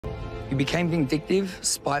You became vindictive,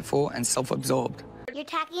 spiteful, and self-absorbed. You're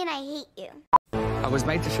tacky and I hate you. I was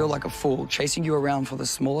made to feel like a fool, chasing you around for the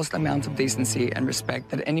smallest amount of decency and respect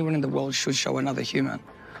that anyone in the world should show another human.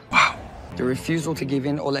 Wow. The refusal to give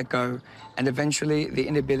in or let go, and eventually the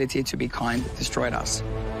inability to be kind destroyed us.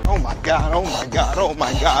 Oh my God, oh my God, oh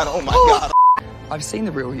my God, oh my God. I've seen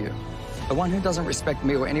the real you, the one who doesn't respect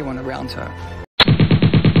me or anyone around her.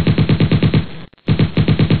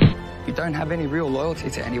 You don't have any real loyalty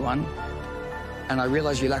to anyone, and I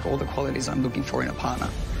realize you lack all the qualities I'm looking for in a partner.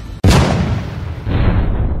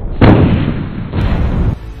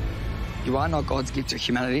 You are not God's gift to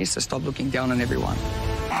humanity, so stop looking down on everyone.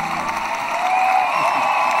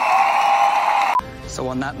 So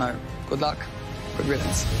on that note, good luck, good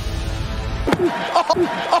riddance.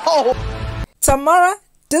 Tamara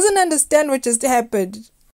doesn't understand what just happened.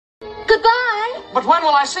 Goodbye. But when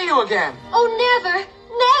will I see you again? Oh, never,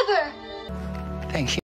 never. Thank you.